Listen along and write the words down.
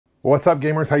What's up,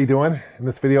 gamers? How you doing? In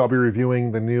this video, I'll be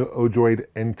reviewing the new Odroid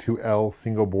N2L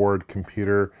single board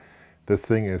computer. This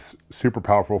thing is super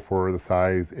powerful for the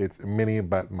size. It's mini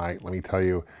but might. Let me tell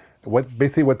you,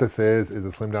 basically what this is a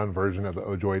slimmed down version of the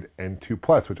Odroid N2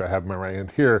 Plus, which I have in my right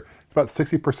hand here. It's about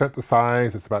 60% the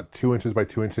size. It's about 2 inches by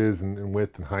 2 inches in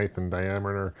width and height and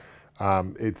diameter.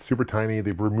 It's super tiny.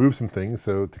 They've removed some things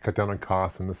so to cut down on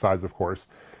costs and the size, of course.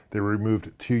 They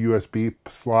removed 2 USB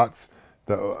slots.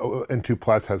 The N2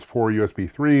 Plus has 4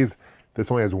 USB 3s.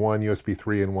 This only has 1 USB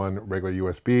 3 and 1 regular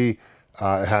USB.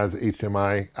 It has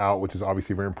HDMI out, which is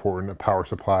obviously very important. A power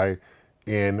supply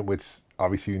in, which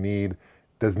obviously you need.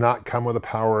 Does not come with a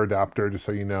power adapter, just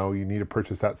so you know. You need to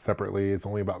purchase that separately. It's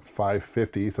only about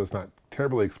 $550, so it's not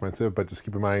terribly expensive, but just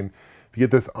keep in mind, if you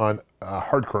get this on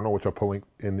hard kernel, which I'll put a link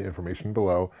in the information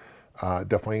below,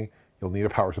 definitely you'll need a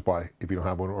power supply if you don't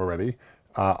have one already.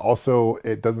 Also,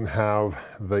 it doesn't have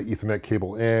the Ethernet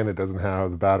cable in. It doesn't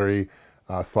have the battery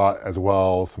slot as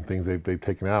well. Some things they've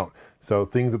taken out. So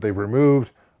things that they've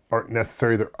removed aren't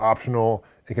necessary. They're optional.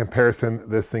 In comparison,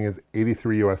 this thing is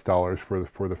 $83 US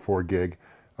for the 4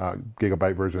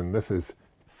 gigabyte version. This is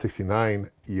 $69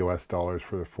 US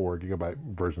for the 4 gigabyte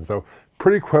version. So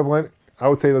pretty equivalent. I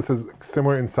would say this is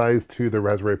similar in size to the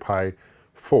Raspberry Pi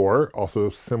 4. Also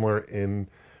similar in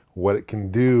what it can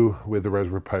do with the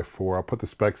Raspberry Pi 4. I'll put the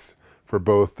specs for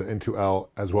both the N2L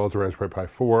as well as the Raspberry Pi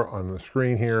 4 on the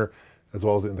screen here, as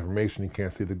well as the information. You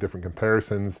can't see the different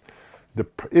comparisons. The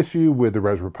issue with the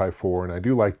Raspberry Pi 4, and I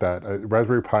do like that,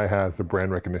 Raspberry Pi has the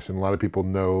brand recognition. A lot of people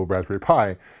know Raspberry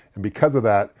Pi, and because of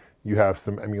that, you have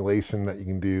some emulation that you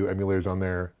can do, emulators on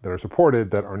there that are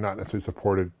supported that are not necessarily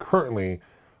supported currently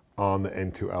on the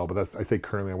N2L. But that's, I say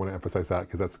currently, I want to emphasize that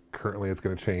because that's currently, it's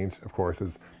going to change, of course,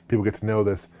 as people get to know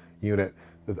this unit.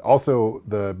 Also,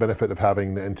 the benefit of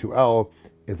having the N2L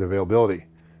is availability.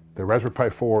 The Raspberry Pi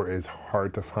 4 is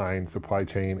hard to find. Supply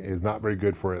chain is not very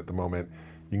good for it at the moment.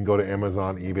 You can go to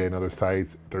Amazon, eBay, and other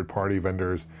sites, third-party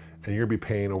vendors, and you're going to be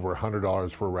paying over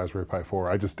 $100 for a Raspberry Pi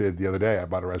 4. I just did the other day. I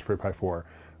bought a Raspberry Pi 4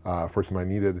 for something I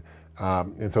needed.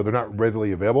 And so they're not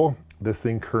readily available. This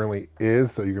thing currently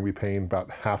is, so you're going to be paying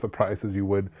about half the price as you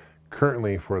would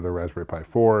currently for the Raspberry Pi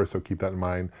 4, so keep that in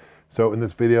mind. So in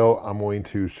this video, I'm going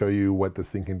to show you what this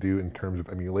thing can do in terms of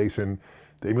emulation.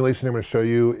 The emulation I'm going to show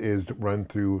you is run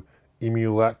through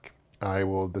EmuELEC.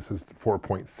 This is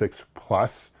 4.6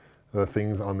 plus. The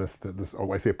things on this,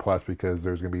 I say plus because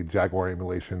there's going to be Jaguar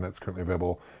emulation that's currently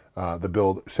available. The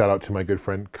build, shout out to my good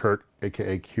friend Kirk,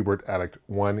 aka Cubert Addict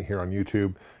 1 here on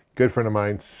YouTube. Good friend of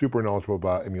mine, super knowledgeable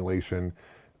about emulation.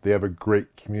 They have a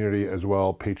great community as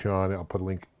well, Patreon. I'll put a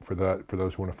link for that for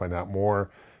those who want to find out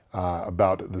more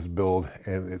about this build,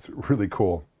 and it's really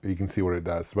cool. You can see what it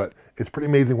does, but it's pretty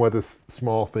amazing what this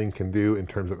small thing can do in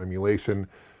terms of emulation.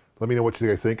 Let me know what you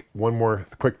guys think. One more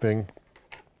quick thing.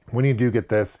 When you do get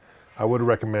this, I would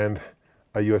recommend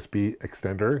a USB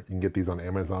extender. You can get these on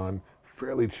Amazon,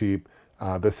 fairly cheap.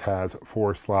 This has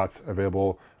 4 slots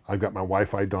available. I've got my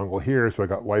Wi-Fi dongle here, so I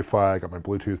got Wi-Fi. I got my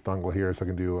Bluetooth dongle here, so I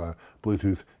can do a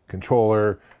Bluetooth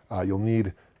controller. You'll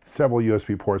need several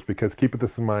USB ports because keep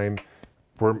this in mind.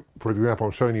 For example,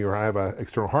 I'm showing you I have an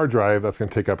external hard drive that's going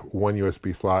to take up 1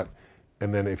 USB slot,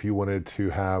 and then if you wanted to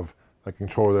have a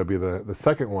controller, that'd be the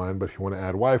second one. But if you want to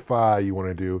add Wi-Fi, you want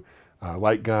to do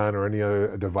light gun or any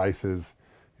other devices,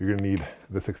 you're going to need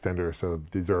this extender. So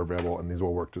these are available and these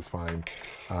will work just fine.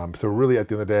 So really at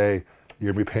the end of the day,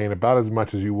 you're going to be paying about as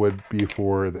much as you would be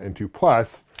for the N2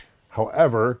 Plus.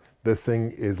 However, this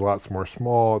thing is a lot more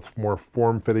small. It's more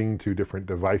form-fitting to different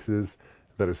devices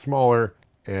that are smaller,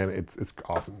 and it's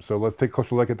awesome. So let's take a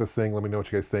closer look at this thing. Let me know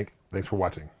what you guys think. Thanks for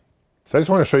watching. So I just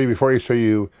want to show you, before I show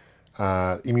you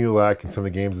EmuELEC and some of the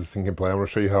games this thing can play, I want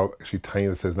to show you how actually tiny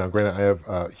this is. Now granted, I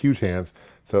have huge hands,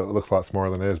 so it looks a lot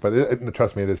smaller than it is, but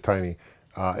trust me, it is tiny.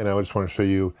 And I just want to show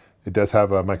you, it does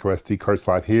have a microSD card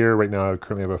slot here. Right now I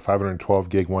currently have a 512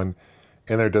 gig one,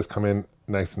 and there. It does come in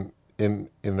nice and in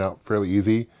and out fairly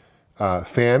easy.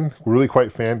 Fan, really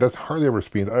quiet fan, does hardly ever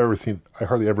spin. I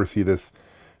hardly ever see this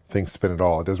thing spin at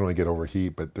all. It doesn't really get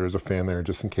overheat, but there's a fan there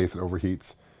just in case it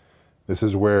overheats. This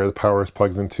is where the power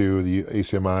plugs into the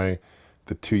HDMI,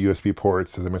 the 2 USB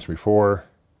ports, as I mentioned before.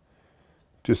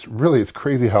 Just really, it's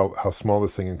crazy how small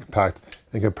this thing and compact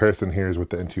in comparison. Here's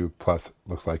what the N2 Plus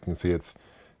looks like. You can see it's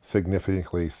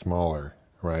significantly smaller,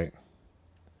 right?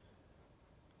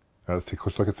 Now let's take a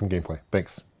closer look at some gameplay.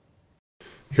 Thanks.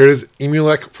 Here it is,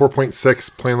 EmuELEC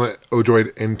 4.6 playing with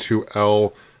Odroid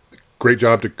N2L. Great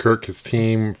job to Kirk, his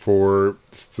team, for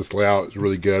this layout. Is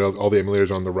really good. All the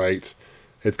emulators on the right.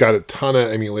 It's got a ton of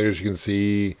emulators you can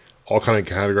see, all kind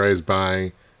of categorized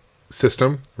by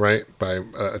system, right, by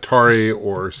Atari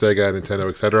or Sega, Nintendo,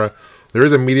 etc. There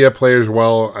is a media player as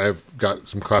well. I've got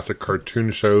some classic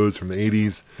cartoon shows from the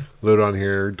 80s loaded on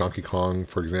here, Donkey Kong,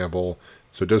 for example.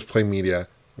 So it does play media,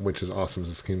 which is awesome.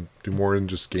 This can do more than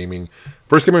just gaming.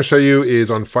 First game I'm going to show you is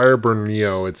on Fireburn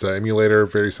Neo. It's an emulator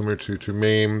very similar to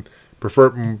MAME. Prefer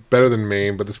better than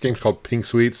MAME, but this game's called Pink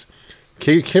Sweets.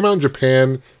 It came out in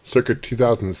Japan circa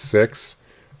 2006,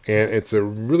 and it's a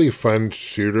really fun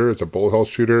shooter. It's a bullet hell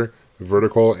shooter,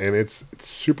 vertical, and it's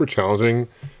super challenging.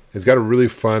 It's got a really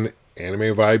fun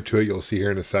anime vibe to it. You'll see here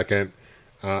in a second.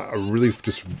 Really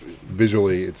just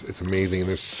visually, it's amazing. And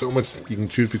there's so much you can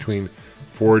choose between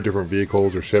 4 different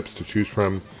vehicles or ships to choose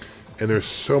from, and there's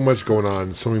so much going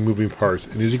on, so many moving parts.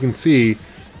 And as you can see,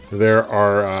 there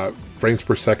are frames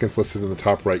per second listed in the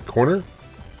top right corner.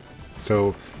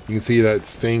 So you can see that it's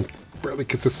staying fairly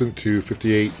consistent to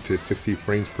 58 to 60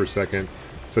 frames per second.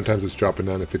 Sometimes it's dropping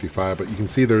down to 55, but you can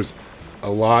see there's a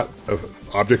lot of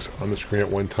objects on the screen at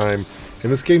one time.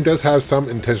 And this game does have some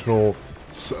intentional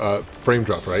frame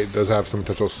drop, right? It does have some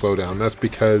intentional slowdown. That's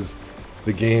because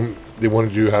the game, they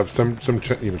wanted you to have some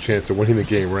chance of winning the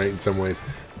game, right, in some ways.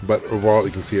 But overall,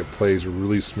 you can see it plays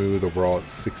really smooth. Overall,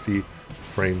 it's 60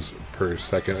 frames per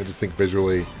second. I just think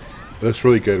visually, it looks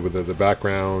really good with the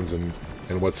backgrounds and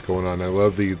what's going on. I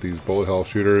love these bullet hell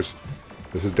shooters.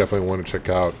 This is definitely one to check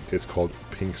out. It's called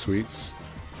Pink Sweets.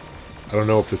 I don't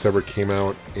know if this ever came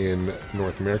out in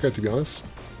North America, to be honest.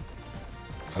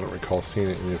 I don't recall seeing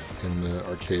it in the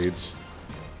arcades.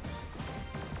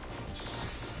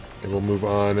 And we'll move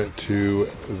on to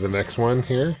the next one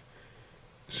here.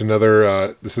 It's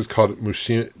another, this is called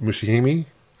Mushihime.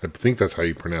 I think that's how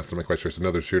you pronounce it. I'm not quite sure. It's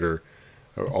another shooter,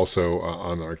 also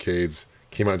on the arcades.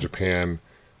 Came out in Japan.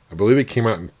 I believe it came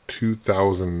out in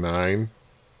 2009.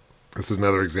 This is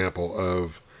another example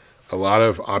of a lot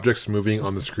of objects moving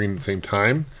on the screen at the same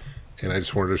time. And I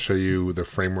just wanted to show you the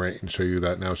frame rate and show you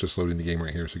that now it's just loading the game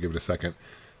right here, so give it a second.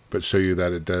 But show you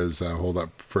that it does hold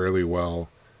up fairly well,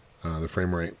 the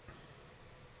frame rate.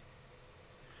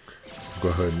 Go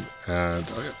ahead and add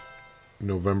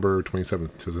November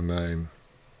 27th, 2009.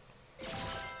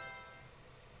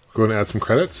 Go ahead and add some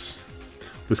credits.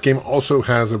 This game also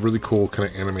has a really cool kind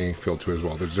of anime feel to it as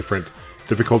well. There's different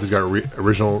difficulties. Got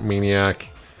original Maniac.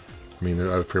 I mean,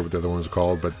 I forget what the other one is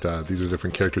called, but these are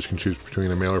different characters you can choose between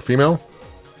a male or female,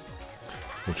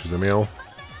 which is a male.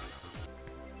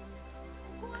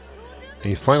 And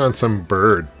he's flying on some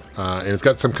bird, and it's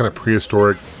got some kind of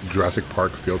prehistoric Jurassic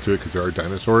Park feel to it because there are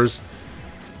dinosaurs.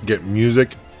 Get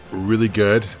music really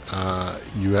good.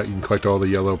 You can collect all the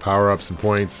yellow power-ups and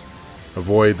points.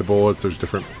 Avoid the bullets. There's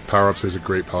different power-ups. There's a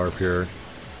great power-up here.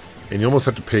 And you almost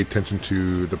have to pay attention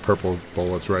to the purple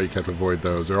bullets, right? You have to avoid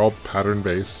those. They're all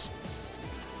pattern-based.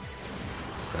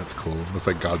 That's cool. Looks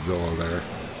like Godzilla there.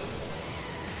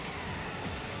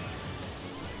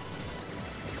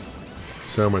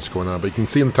 So much going on. But you can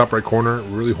see in the top right corner,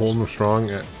 really holding them strong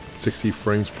at 60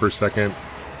 frames per second.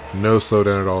 No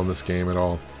slowdown at all in this game at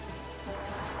all.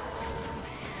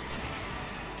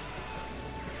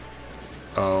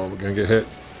 Oh, we're going to get hit.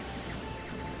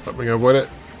 Oh, we're going to avoid it.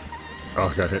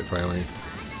 Oh, got hit finally.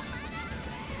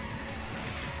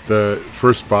 The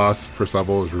first boss, first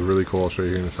level is really cool. I'll show you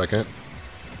here in a second.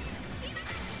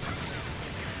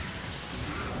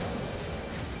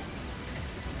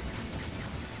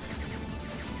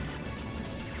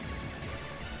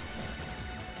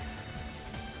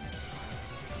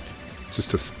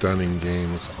 Just a stunning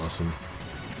game. Looks awesome.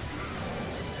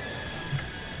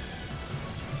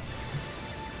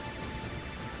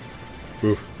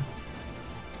 Oof.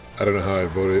 I don't know how I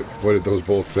avoided those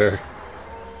bolts there.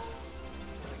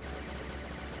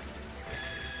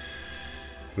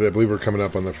 I believe we're coming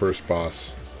up on the first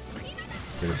boss.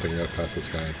 Wait a second, I gotta pass this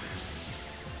guy.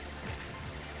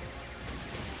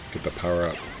 Get the power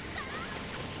up.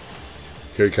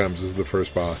 Here he comes. This is the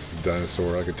first boss. It's a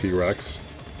dinosaur, like a T-Rex.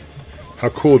 How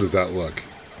cool does that look?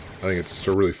 I think it's just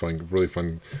a really fun, really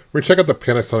fun. We're gonna check out the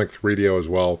Panasonic 3DO as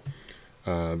well.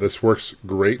 This works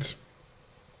great.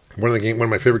 One of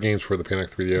my favorite games for the Panasonic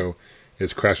 3DO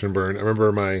is Crash and Burn. I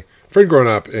remember my friend growing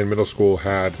up in middle school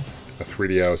had a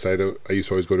 3DO, so I used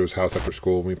to always go to his house after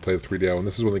school and we played the 3DO. And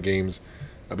this is one of the games,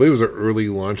 I believe it was an early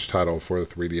launch title for the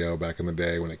 3DO back in the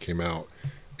day when it came out.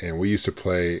 And we used to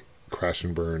play Crash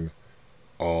and Burn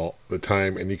all the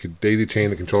time, and you could daisy chain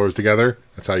the controllers together.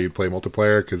 That's how you'd play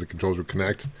multiplayer, because the controllers would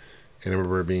connect. And I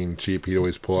remember being cheap. He'd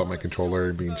always pull out my controller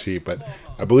and being cheap. But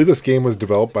I believe this game was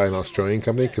developed by an Australian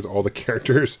company, because all the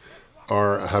characters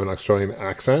have an Australian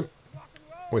accent,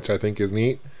 which I think is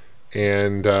neat.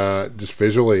 And just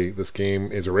visually, this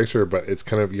game is a racer, but it's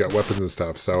kind of, you got weapons and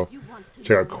stuff. So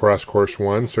Check out Cross Course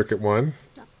 1, Circuit 1.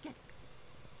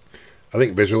 I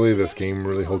think visually this game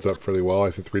really holds up fairly well.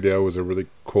 I think 3DO was a really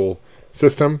cool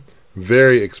system.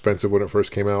 Very expensive when it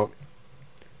first came out.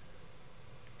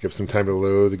 Give some time to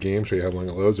load the game, show you how long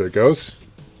it loads. There it goes.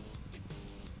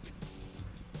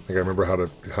 I think I remember how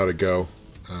to go.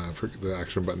 For the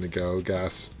action button to go.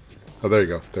 Gas. Oh, there you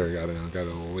go. There you go. I got a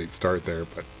little late start there,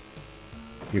 but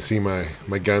you see my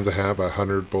guns. I have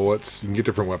 100 bullets. You can get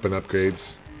different weapon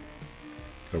upgrades.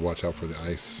 Gotta watch out for the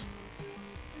ice.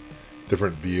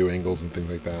 Different view angles and things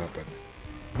like that, but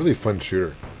really fun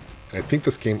shooter. And I think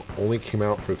this game only came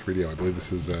out for 3DO. I believe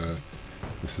this is a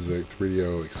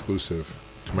 3DO exclusive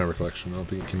to my recollection. I don't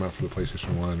think it came out for the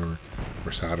PlayStation 1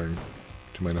 or Saturn,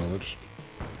 to my knowledge.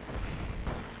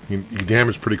 You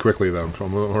damage pretty quickly though.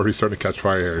 I'm already starting to catch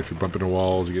fire here. If you bump into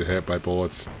walls, you get hit by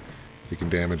bullets, you can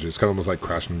damage it. It's kind of almost like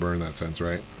crash and burn in that sense,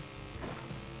 right?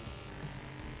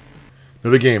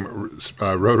 Another game,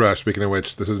 Road Rash, speaking of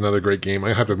which, this is another great game.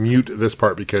 I have to mute this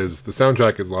part because the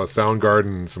soundtrack is a lot of Soundgarden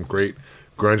and some great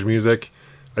grunge music.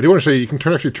 I do want to show you, you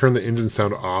can actually turn the engine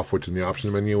sound off, which is in the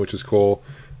options menu, which is cool.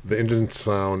 The engine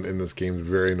sound in this game is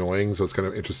very annoying, so it's kind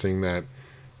of interesting that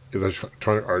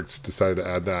Electronic Arts decided to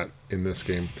add that in this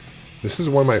game. This is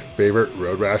one of my favorite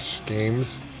Road Rash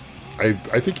games. I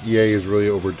think EA is really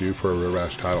overdue for a Road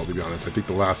Rash title, to be honest. I think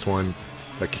the last one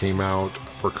that came out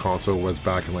for console was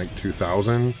back in like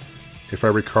 2000, if I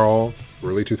recall,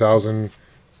 early 2000,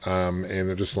 and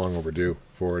they're just long overdue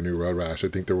for a new Road Rash. I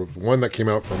think there was one that came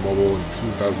out for mobile in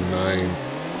 2009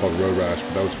 called Road Rash,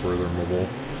 but that was for their mobile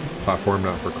platform,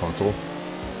 not for console.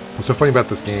 What's so funny about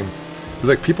this game, there's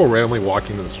like people randomly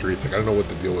walking in the streets. Like, I don't know what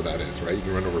the deal with that is, right? You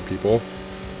can run over people,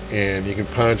 and you can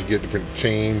punch, you get different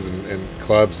chains and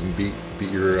clubs, and beat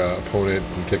your opponent,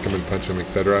 and kick them and punch them,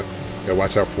 etc. You gotta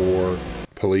watch out for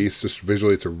police. Just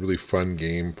visually, it's a really fun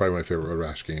game. Probably my favorite Road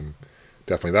Rash game.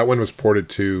 Definitely. That one was ported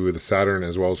to the Saturn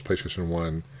as well as PlayStation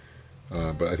 1.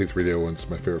 But I think 3DO one's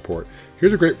my favorite port.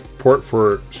 Here's a great port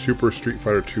for Super Street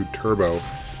Fighter 2 Turbo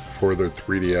for the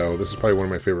 3DO. This is probably one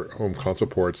of my favorite home console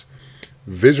ports.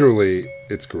 Visually,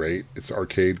 it's great. It's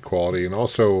arcade quality. And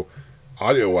also,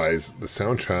 audio-wise, the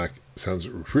soundtrack sounds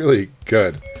really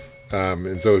good.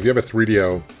 And so if you have a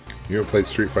 3DO, you haven't played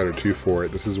Street Fighter 2 for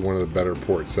it, this is one of the better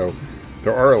ports. So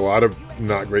there are a lot of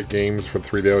not great games for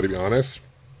 3DO, to be honest.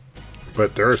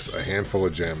 But there's a handful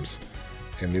of gems.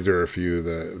 And these are a few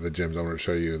of the gems I want to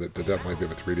show you that definitely, if you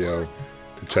have a 3DO,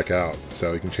 to check out.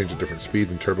 So you can change the different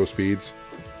speeds and turbo speeds.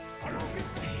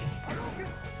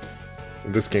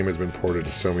 And this game has been ported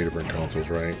to so many different consoles,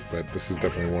 right? But this is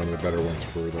definitely one of the better ones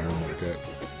for the home market.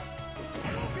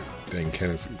 Dang, Ken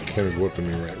is whooping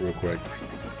me right real quick.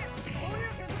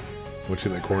 Once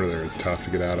you're in the corner there, it's tough to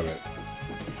get out of it.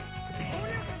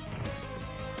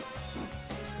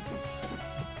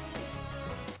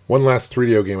 One last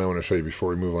 3DO game I want to show you before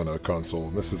we move on to the console.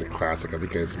 And this is a classic. I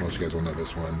think most of you guys will know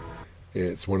this one.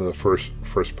 It's one of the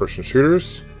first-person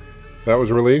shooters that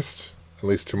was released. At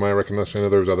least to my recollection. I know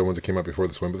there was other ones that came out before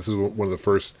this one, but this is one of the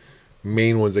first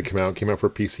main ones that came out. Came out for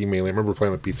PC mainly. I remember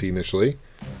playing on PC initially.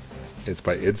 It's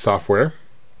by id Software.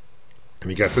 And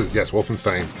you guys says, yes,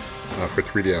 Wolfenstein for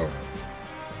 3DO.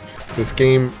 This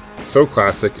game is so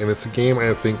classic, and it's a game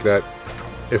I think that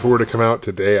if it were to come out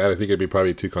today, I think it'd be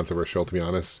probably too controversial, to be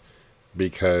honest.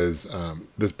 Because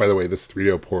this, by the way, this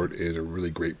 3DO port is a really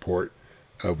great port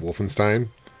of Wolfenstein.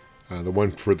 The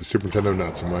one for the Super Nintendo,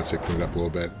 not so much. They cleaned it up a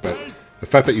little bit, but the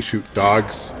fact that you shoot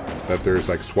dogs, that there's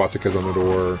like swastikas on the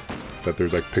door, that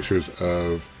there's like pictures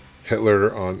of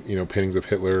Hitler on, paintings of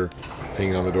Hitler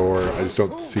hanging on the door. I just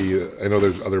don't see. I know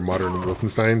there's other modern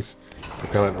Wolfensteins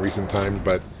that come out in recent times,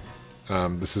 but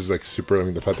this is like super. I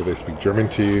mean, the fact that they speak German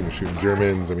to you and shooting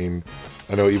Germans. I mean,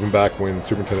 I know even back when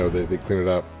Super Nintendo, they cleaned it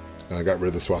up, got rid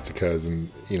of the swastikas, and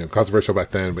controversial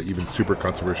back then, but even super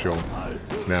controversial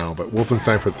now. But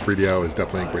Wolfenstein for the 3DO is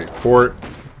definitely a great port.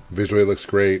 Visually, it looks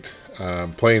great.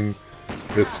 Playing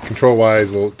this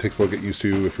control-wise takes a little get used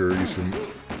to if you're used to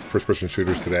first-person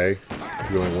shooters today.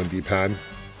 You only have one D-pad,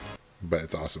 but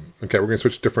it's awesome. Okay, we're going to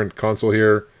switch to different console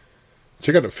here.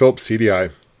 Check out the Philips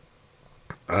CDI.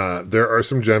 There are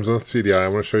some gems on the CDI. I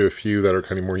want to show you a few that are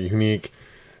kind of more unique.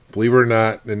 Believe it or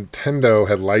not, Nintendo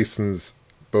had licensed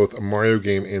both a Mario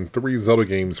game and 3 Zelda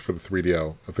games for the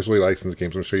 3DO. Officially licensed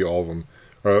games. I'm going to show you all of them.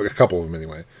 Or a couple of them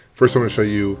anyway. First, I'm going to show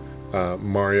you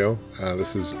Mario.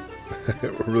 This is a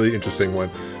really interesting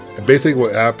one. And basically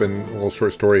what happened, a little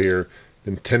short story here,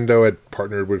 Nintendo had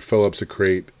partnered with Philips to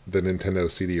create the Nintendo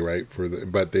CD, right?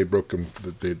 But they broke them.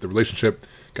 The relationship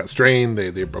got strained.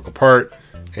 They broke apart.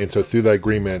 And so through that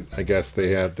agreement, I guess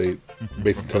basically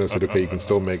Nintendo said, okay, you can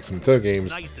still make some Nintendo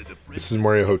games. This is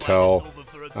Mario Hotel.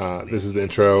 This is the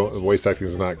intro. The voice acting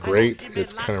is not great.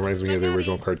 It kind of reminds me of the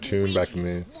original cartoon back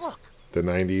in the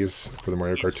 90s for the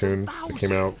Mario cartoon that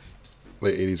came out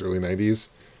late 80s, early 90s.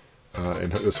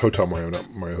 And it was Hotel Mario,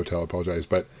 not Mario Hotel, I apologize.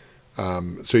 But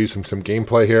show you some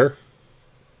gameplay here.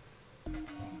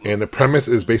 And the premise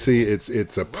is basically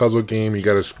it's a puzzle game. You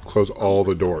got to close all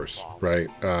the doors, right,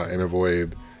 and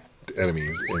avoid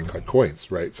enemies and collect coins,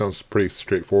 right? Sounds pretty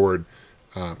straightforward.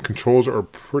 Controls are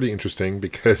pretty interesting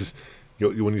because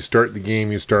when you start the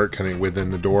game, you start kind of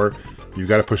within the door. You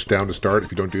got to push down to start.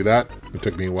 If you don't do that, it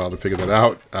took me a while to figure that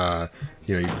out.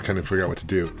 You know, you kind of figure out what to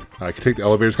do. You can take the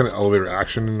elevators, kind of elevator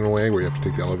action in a way, where you have to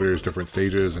take the elevators, different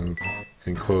stages, and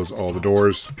close all the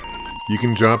doors. You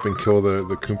can jump and kill the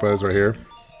Koopas right here.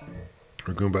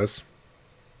 Or Goombas.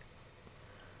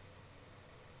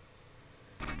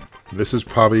 This is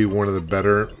probably one of the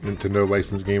better Nintendo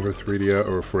licensed games for 3D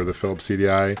or for the Philips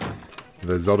CDI.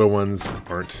 The Zelda ones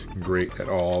aren't great at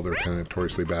all. They're kind of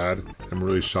notoriously bad. I'm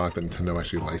really shocked that Nintendo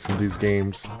actually licensed these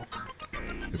games.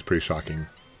 It's pretty shocking.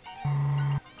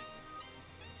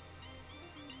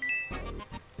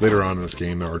 Later on in this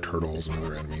game, there are turtles and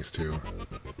other enemies too.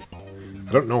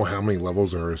 I don't know how many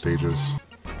levels there are stages.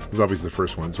 This is obviously the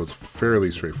first one, so it's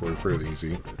fairly straightforward, fairly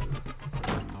easy.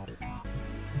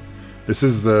 This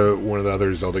is one of the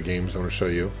other Zelda games I want to show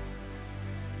you.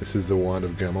 This is the Wand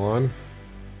of Gamelon.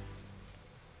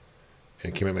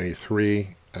 And it came out in '93.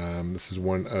 This is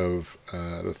one of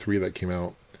the 3 that came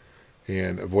out.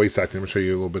 And voice acting, I'm going to show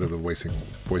you a little bit of the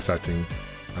voice acting.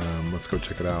 Let's go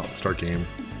check it out. Start game.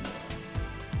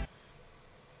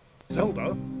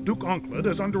 Zelda, Duke Onkled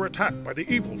is under attack by the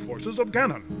evil forces of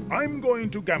Ganon. I'm going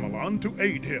to Gamelon to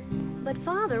aid him. But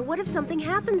Father, what if something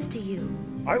happens to you?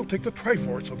 I'll take the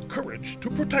Triforce of Courage to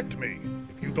protect me.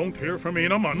 If you don't hear from me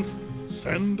in a month,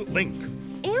 send Link.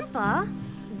 Ampa?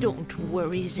 Don't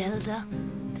worry, Zelda.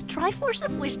 The Triforce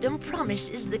of Wisdom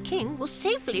promises the king will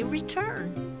safely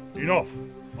return. Enough.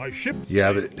 My ship...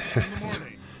 Yeah,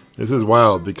 this is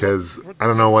wild because I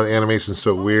don't know why the animation's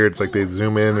so weird. It's like they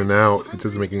zoom in and out. It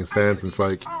doesn't make any sense. It's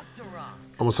like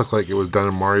almost looks like it was done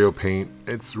in Mario Paint.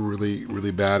 It's really,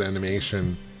 really bad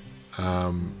animation.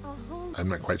 I'm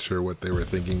not quite sure what they were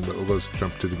thinking, but let's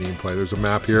jump to the gameplay. There's a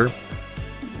map here.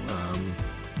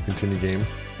 Continue game.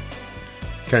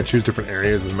 Kind of choose different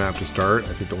areas of the map to start.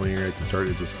 I think the only area I can start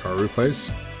is this Haru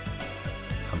place.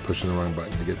 I'm pushing the wrong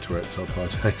button to get to it, so I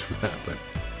apologize for that. But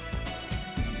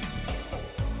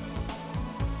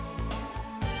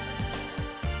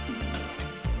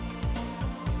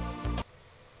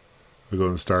we go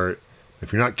and start.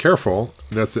 If you're not careful,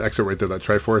 that's the exit right there. That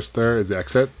Triforce there is the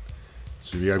exit.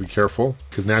 So you gotta be careful,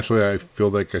 because naturally I feel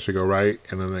like I should go right,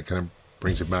 and then that kind of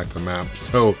brings you back to the map.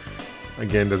 So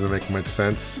again, doesn't make much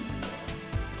sense.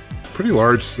 Pretty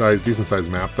large size, decent sized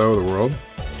map though, the world.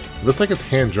 It looks like it's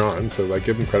hand drawn, so I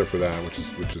give them credit for that,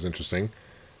 which is interesting.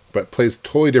 But plays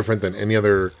totally different than any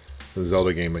other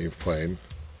Zelda game that you've played.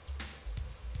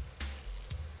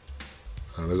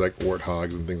 There's like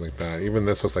warthogs and things like that. Even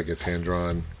this looks like it's hand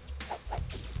drawn.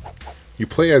 You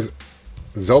play as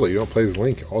Zelda, you don't play as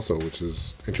Link also, which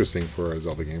is interesting for a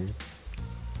Zelda game.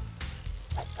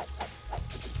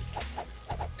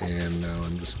 And now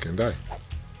I'm just gonna die.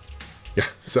 Yeah,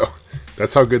 so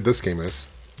that's how good this game is.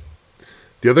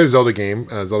 The other Zelda game,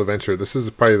 Zelda Adventure, this is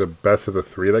probably the best of the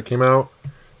 3 that came out.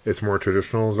 It's more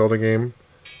traditional Zelda game.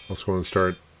 Let's go and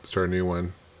start a new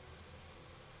one.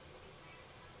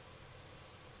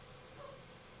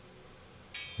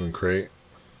 And create.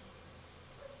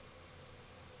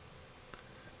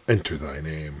 Enter thy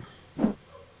name.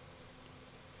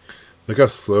 Look how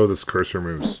slow this cursor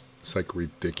moves. It's like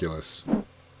ridiculous.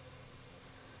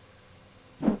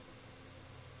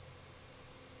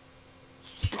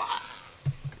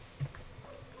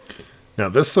 Now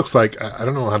this looks like, I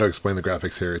don't know how to explain the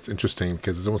graphics here. It's interesting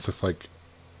because it's almost just like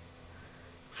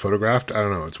photographed. I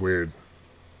don't know, it's weird.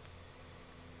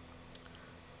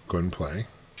 Go ahead and play.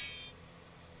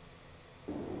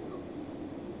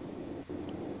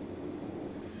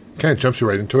 Kind of jumps you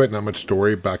right into it. Not much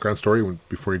story, background story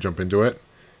before you jump into it.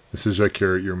 This is like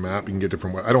your map. You can get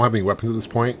different. I don't have any weapons at this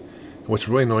point. And what's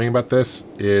really annoying about this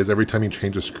is every time you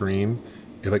change a screen,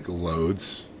 it like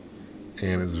loads,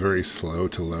 and it's very slow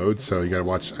to load. So you gotta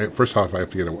watch. First off, I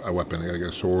have to get a weapon. I gotta get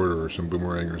a sword or some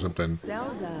boomerang or something.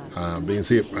 But you can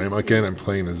see I'm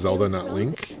playing as Zelda, not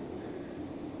Link.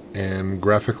 And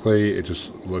graphically, it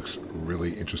just looks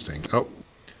really interesting. Oh,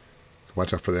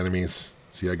 watch out for the enemies.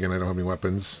 See, again, I don't have any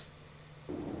weapons.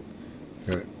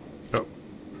 Got it. Oh.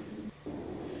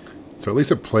 So at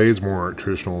least it plays more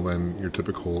traditional than your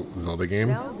typical Zelda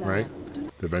game, right?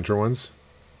 The adventure ones.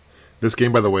 This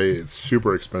game, by the way, is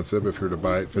super expensive if you were to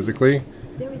buy it physically.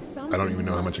 I don't even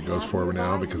know how much it goes for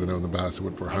now, because I know in the past it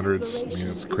went for hundreds. I mean,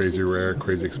 it's crazy rare,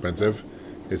 crazy expensive.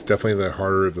 It's definitely the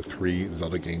harder of the 3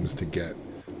 Zelda games to get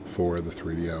for the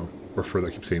 3DO, or for,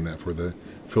 I keep saying that, for the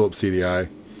Philips CDI.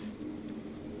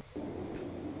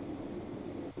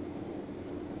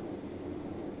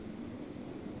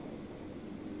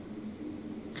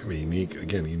 Kind of unique,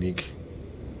 again, unique.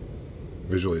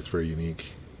 Visually, it's very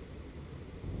unique.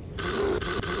 You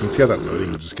can see how that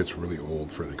loading just gets really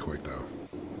old fairly quick, though.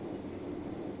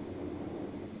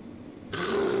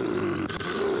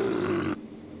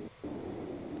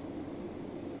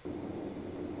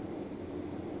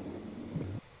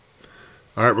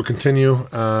 All right, we'll continue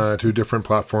to a different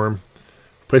platform.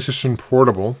 PlayStation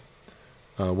Portable.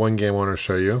 One game I want to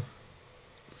show you.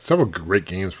 Several great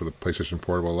games for the PlayStation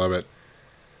Portable. Love it.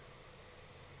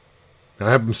 Now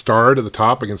I have them starred at the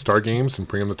top. I can start games and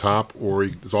bring them to the top, or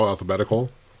it's all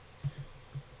alphabetical.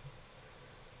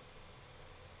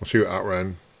 I'll show you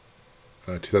Outrun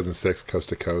 2006 Coast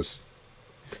to Coast.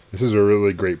 This is a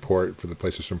really great port for the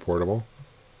PlayStation Portable.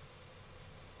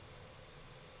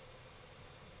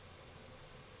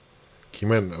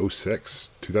 Came out in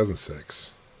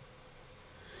 2006.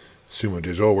 Sumo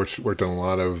Digital worked on a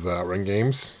lot of Outrun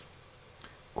games.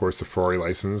 Of course, the Ferrari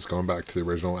license, going back to the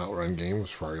original Outrun game, was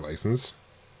Ferrari license.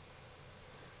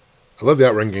 I love the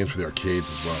Outrun games for the arcades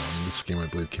as well. I mean, this game, I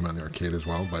believe, came out in the arcade as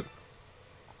well, but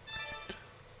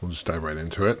we'll just dive right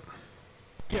into it.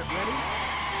 Get ready.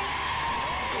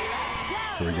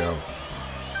 Here we go.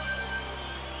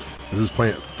 This is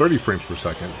playing at 30 frames per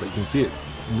second, but you can see it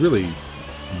really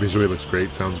visually looks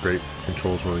great, sounds great,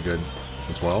 controls really good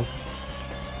as well.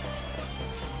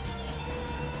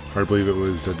 Hard to believe it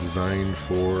was designed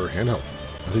for handheld.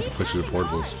 I think the PlayStation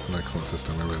Portable is an excellent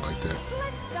system. I really liked it.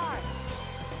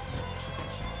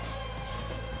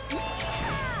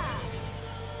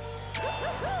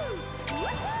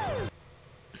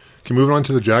 Okay, moving on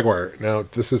to the Jaguar. Now,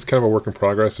 this is kind of a work in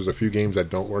progress. There's a few games that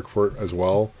don't work for it as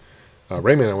well.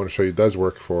 Rayman, I want to show you, does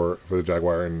work for the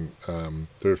Jaguar, and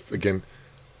there's, again,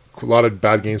 a lot of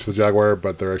bad games for the Jaguar,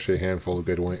 but there are actually a handful of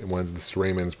good ones. This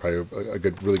Rayman is probably a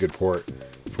really good port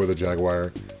for the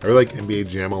Jaguar. I really like NBA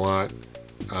Jam a lot.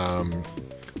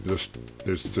 There's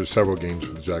several games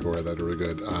for the Jaguar that are really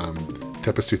good.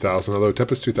 Tempest 2000, although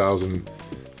Tempest 2000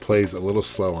 plays a little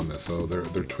slow on this, so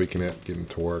they're tweaking it, getting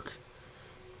to work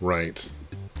right.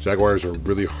 Jaguar is a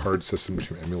really hard system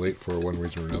to emulate for one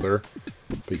reason or another.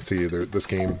 But you can see this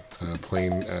game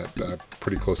playing at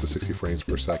pretty close to 60 frames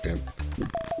per second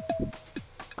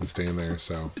and staying there.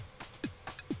 So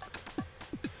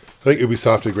I think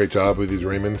Ubisoft did a great job with these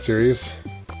Rayman series.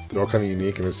 They're all kind of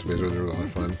unique, and it's visually they're a lot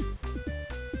of fun.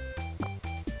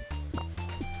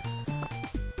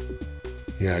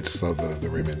 Yeah, I just love the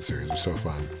Rayman series. They're so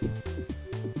fun.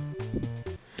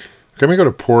 Okay, I'm going to go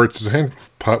to ports. There's a handful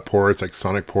of ports, like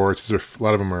Sonic ports. A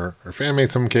lot of them are fan-made in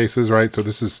some cases, right? So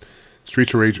this is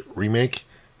Streets of Rage Remake.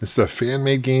 This is a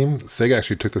fan-made game. Sega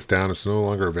actually took this down. It's no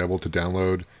longer available to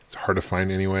download. It's hard to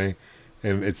find anyway.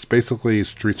 And it's basically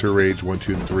Streets of Rage 1,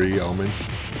 2, and 3 elements.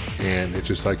 And it's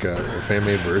just like a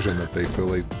fan-made version that they feel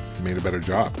they made a better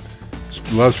job.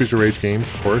 A lot of Streets of Rage games,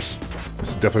 of course. This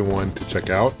is definitely one to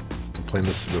check out. I'm playing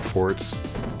this through the ports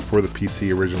for the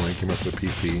PC originally. It came out for the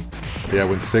PC. But yeah,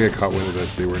 when Sega caught wind of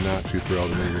this, they were not too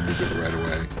thrilled, and they removed it right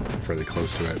away, fairly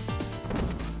close to it.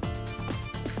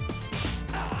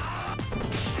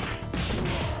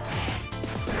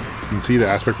 You can see the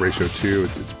aspect ratio too.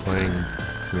 It's playing,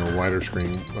 wider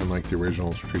screen, unlike the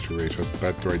original Streets of Rage. So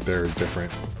that right there is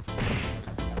different.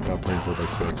 Not playing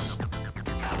 4:6.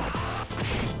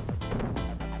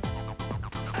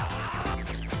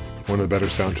 One of the better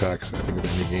soundtracks, I think, of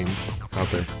any game out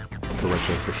there for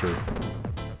retro, for sure.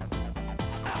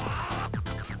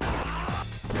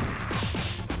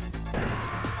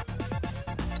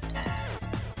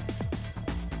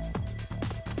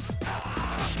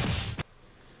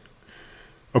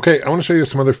 Okay, I want to show you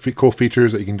some other cool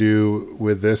features that you can do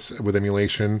with this, with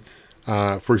emulation.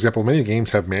 For example, many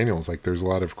games have manuals. Like, there's a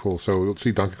lot of cool. So you'll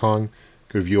see Donkey Kong.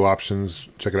 Go to View Options.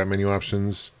 Check it out, Menu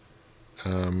Options.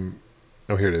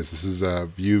 Oh, here it is. This is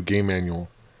View Game Manual.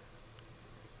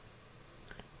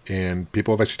 And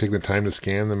people have actually taken the time to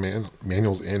scan the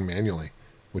manuals in manually,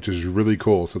 which is really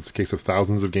cool. So it's a case of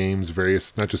thousands of games,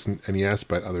 various, not just NES,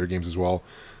 but other games as well.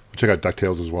 We'll check out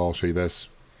DuckTales as well. I'll show you this.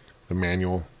 The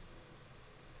manual.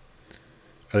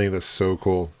 I think that's so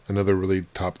cool. Another really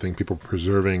top thing, people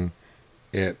preserving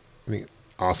it. I think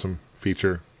awesome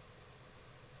feature.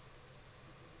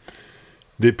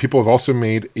 People have also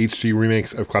made HD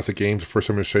remakes of classic games. The first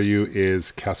I'm going to show you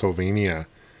is Castlevania.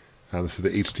 This is the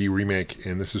HD remake,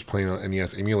 and this is playing on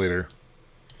NES emulator.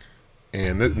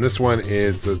 And this one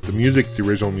is the music, the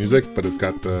original music, but it's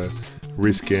got the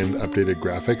reskinned, updated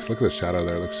graphics. Look at the shadow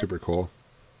there; it looks super cool.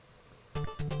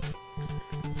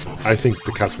 I think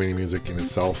the Castlevania music in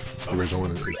itself, the original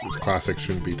one, is classic,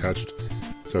 shouldn't be touched.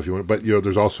 So if you want, but you know,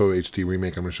 there's also HD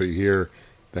remake I'm going to show you here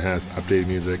that has updated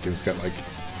music, and it's got like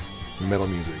metal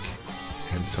music,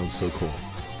 and it sounds so cool.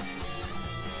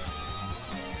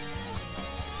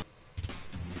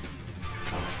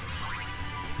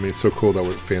 I mean, it's so cool that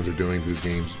what fans are doing to these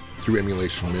games through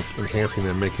emulation, enhancing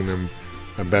them, making them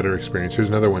a better experience. Here's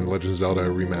another one, Legend of Zelda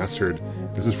Remastered.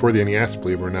 This is for the NES,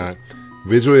 believe it or not.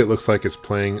 Visually, it looks like it's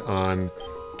playing on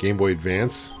Game Boy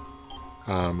Advance.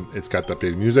 It's got the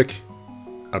updated music,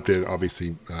 updated,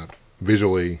 obviously,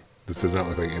 visually. This does not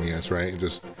look like NES, right? It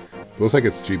just looks like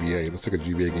it's GBA. It looks like a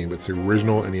GBA game, but it's the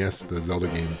original NES, the Zelda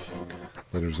game,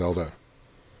 Legend of Zelda.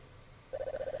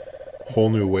 Whole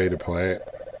new way to play it,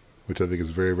 which I think is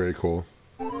very, very cool.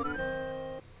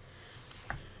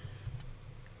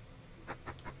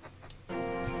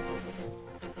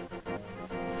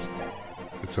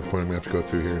 At some point I'm going to have to go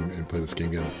through here and play this game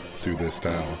again through this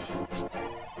style.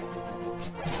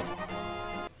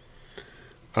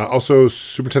 Also,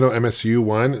 Super Nintendo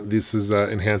MSU1. This is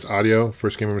enhanced audio.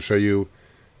 First game I'm going to show you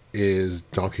is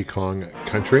Donkey Kong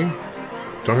Country.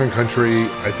 Donkey Kong Country,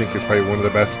 I think, is probably one of the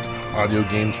best audio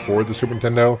games for the Super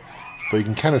Nintendo. But you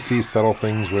can kind of see subtle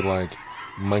things with like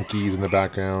monkeys in the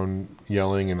background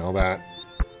yelling and all that.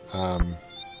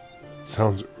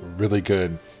 Sounds really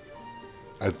good.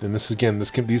 And this again,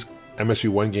 these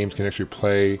MSU1 games can actually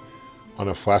play on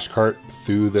a flash cart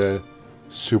through the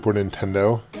Super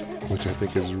Nintendo, which I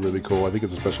think is really cool. I think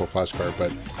it's a special flash cart,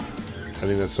 but I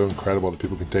think that's so incredible that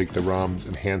people can take the ROMs,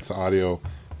 enhance the audio,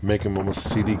 make them almost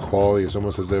CD quality. It's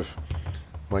almost as if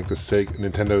like the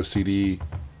Nintendo CD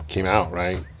came out,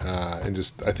 right? And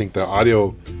just, I think the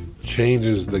audio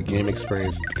changes the game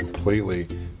experience completely.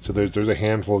 So there's a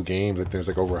handful of games, like there's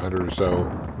like over 100 or so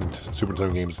Super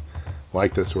Nintendo games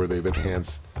like this where they've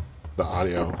enhanced the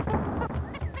audio.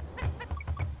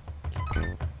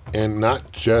 And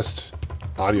not just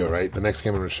audio, right? The next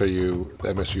game I'm going to show you, the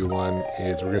MSU1,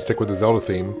 is we're going to stick with the Zelda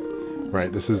theme, right?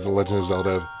 This is The Legend of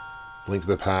Zelda Link to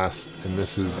the Past, and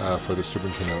this is for the Super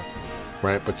Nintendo,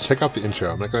 right? But check out the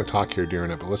intro. I'm not going to talk here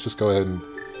during it, but let's just go ahead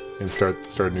and start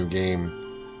a new game.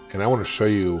 And I want to show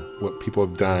you what people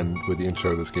have done with the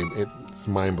intro of this game. It's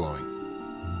mind-blowing.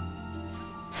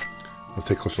 Let's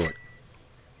take a closer look.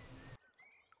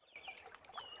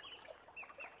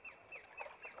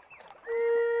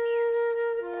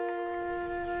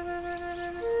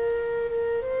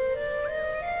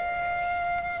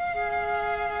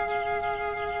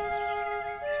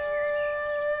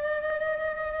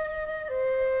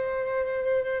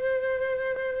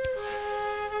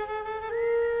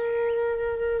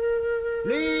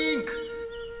 Link!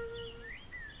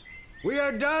 We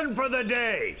are done for the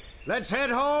day. Let's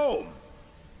head home.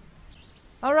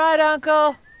 All right,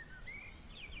 Uncle.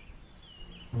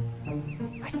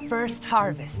 My first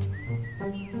harvest.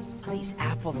 These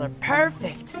apples are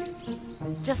perfect.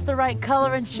 Just the right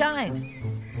color and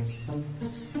shine.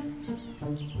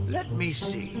 Let me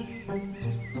see.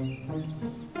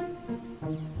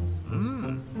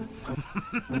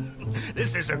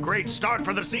 This is a great start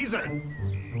for the season.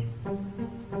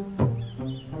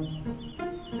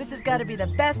 This has got to be the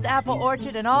best apple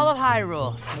orchard in all of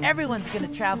Hyrule. Everyone's gonna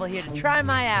travel here to try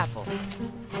my apples.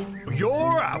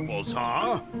 Your apples,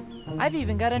 huh? I've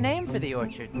even got a name for the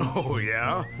orchard. Oh,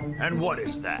 yeah? And what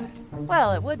is that?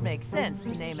 Well, it would make sense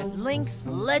to name it Link's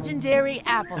Legendary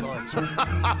Apple Orchard.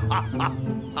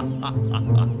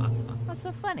 What's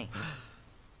so funny?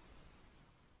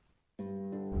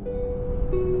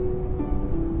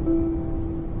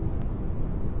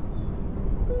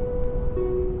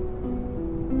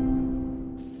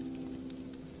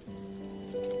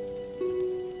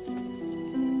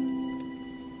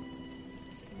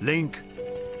 Link,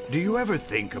 do you ever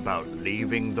think about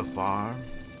leaving the farm?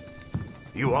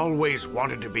 You always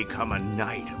wanted to become a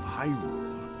knight of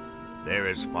Hyrule. There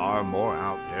is far more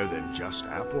out there than just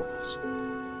apples.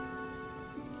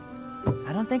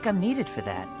 I don't think I'm needed for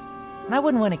that. And I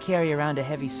wouldn't want to carry around a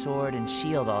heavy sword and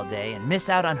shield all day and miss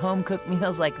out on home-cooked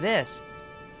meals like this.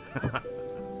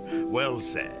 Well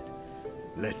said.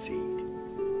 Let's eat.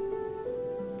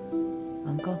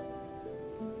 Uncle,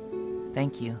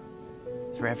 thank you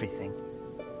for everything.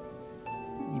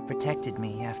 You protected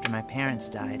me after my parents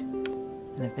died,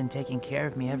 and have been taking care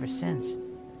of me ever since.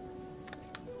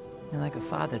 You're like a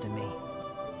father to me,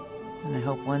 and I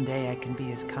hope one day I can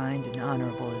be as kind and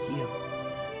honorable as you.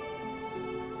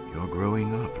 You're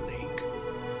growing up, Link.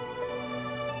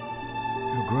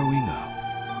 You're growing up.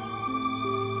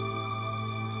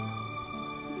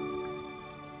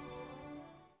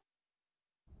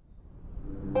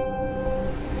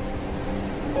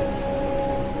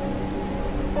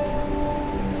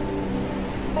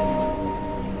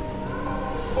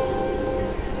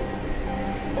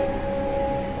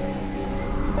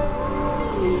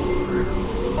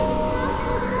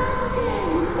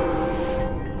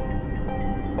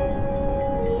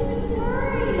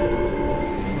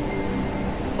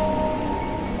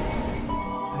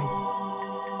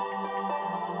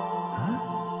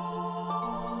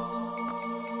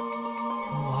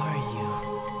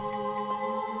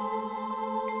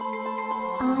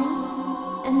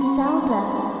 I am Zelda.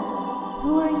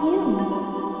 Who are you?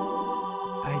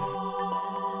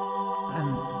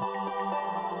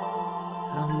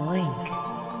 I'm Link.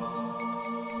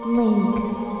 Link.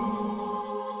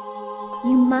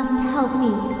 You must help me.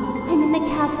 I'm in the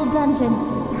castle dungeon.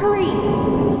 Hurry!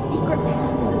 There's a secret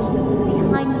passage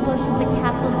behind the bush at the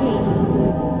castle gate.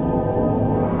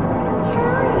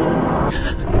 Hurry!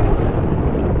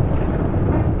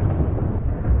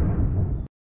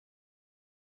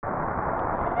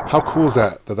 How cool is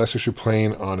that? That's actually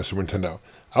playing on a Super Nintendo.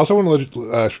 I also want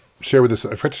to share with this,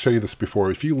 I forgot to show you this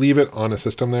before. If you leave it on a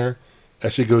system there, it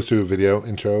actually goes to a video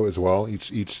intro as well.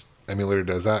 Each emulator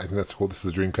does that. I think that's cool. This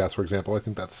is the Dreamcast, for example. I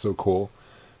think that's so cool.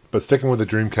 But sticking with the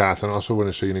Dreamcast, I also want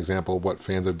to show you an example of what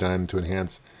fans have done to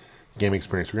enhance game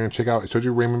experience. We're going to check out, I showed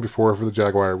you Rayman before for the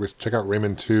Jaguar. We're going to check out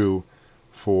Rayman 2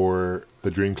 for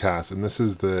the Dreamcast. And this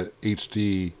is the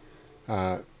HD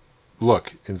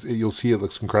look. And you'll see it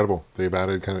looks incredible. They've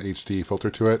added kind of HD filter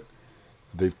to it.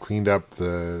 They've cleaned up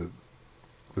the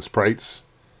sprites.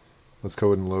 Let's go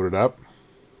ahead and load it up.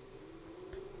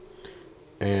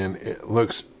 And it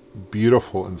looks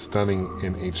beautiful and stunning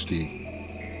in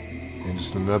HD. And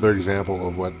just another example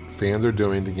of what fans are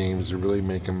doing to games to really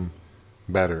make them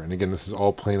better. And again, this is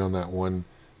all playing on that one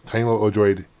tiny little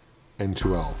Odroid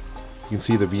N2L. You can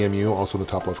see the VMU also in the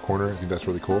top left corner. I think that's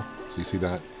really cool. So you see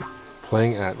that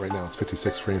playing at, right now it's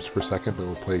 56 frames per second, but it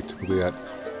will play typically at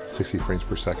 60 frames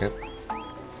per second.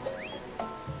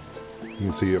 You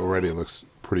can see already it looks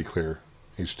pretty clear,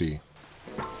 HD.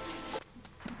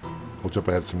 We'll jump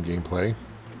ahead to some gameplay.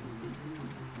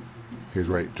 Here's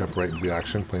jump right into the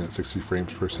action, playing at 60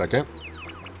 frames per second.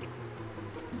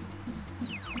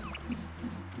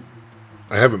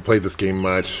 I haven't played this game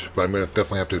much, but I'm going to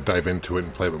definitely have to dive into it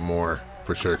and play a bit more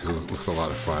for sure, because it looks a lot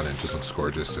of fun and it just looks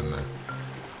gorgeous in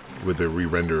with the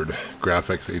re-rendered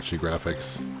graphics, HD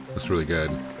graphics. Looks really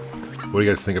good. What do you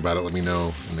guys think about it? Let me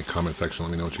know in the comment section.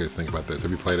 Let me know what you guys think about this.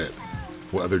 Have you played it?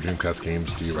 What other Dreamcast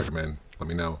games do you recommend? Let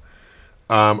me know.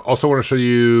 Also want to show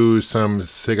you some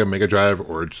Sega Mega Drive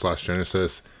or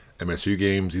 /Genesis MSU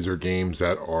games. These are games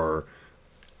that are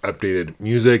updated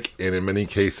music, and in many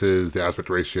cases the aspect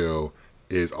ratio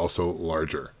is also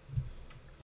larger.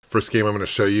 First game I'm going to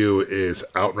show you is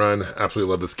Outrun.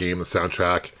 Absolutely love this game, the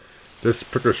soundtrack. This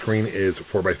particular screen is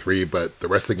 4:3, but the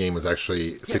rest of the game is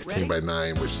actually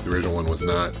 16:9, which the original one was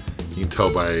not. You can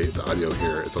tell by the audio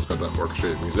here, it's also got that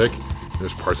orchestrated music.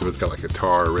 There's parts of it's got like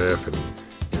guitar riff and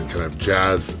kind of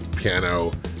jazz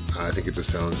piano. I think it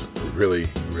just sounds really,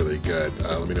 really good.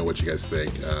 Let me know what you guys think.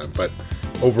 But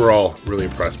overall, really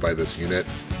impressed by this unit.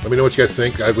 Let me know what you guys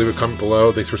think. Guys, leave a comment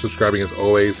below. Thanks for subscribing as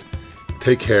always.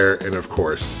 Take care, and of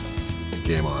course,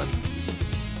 game on.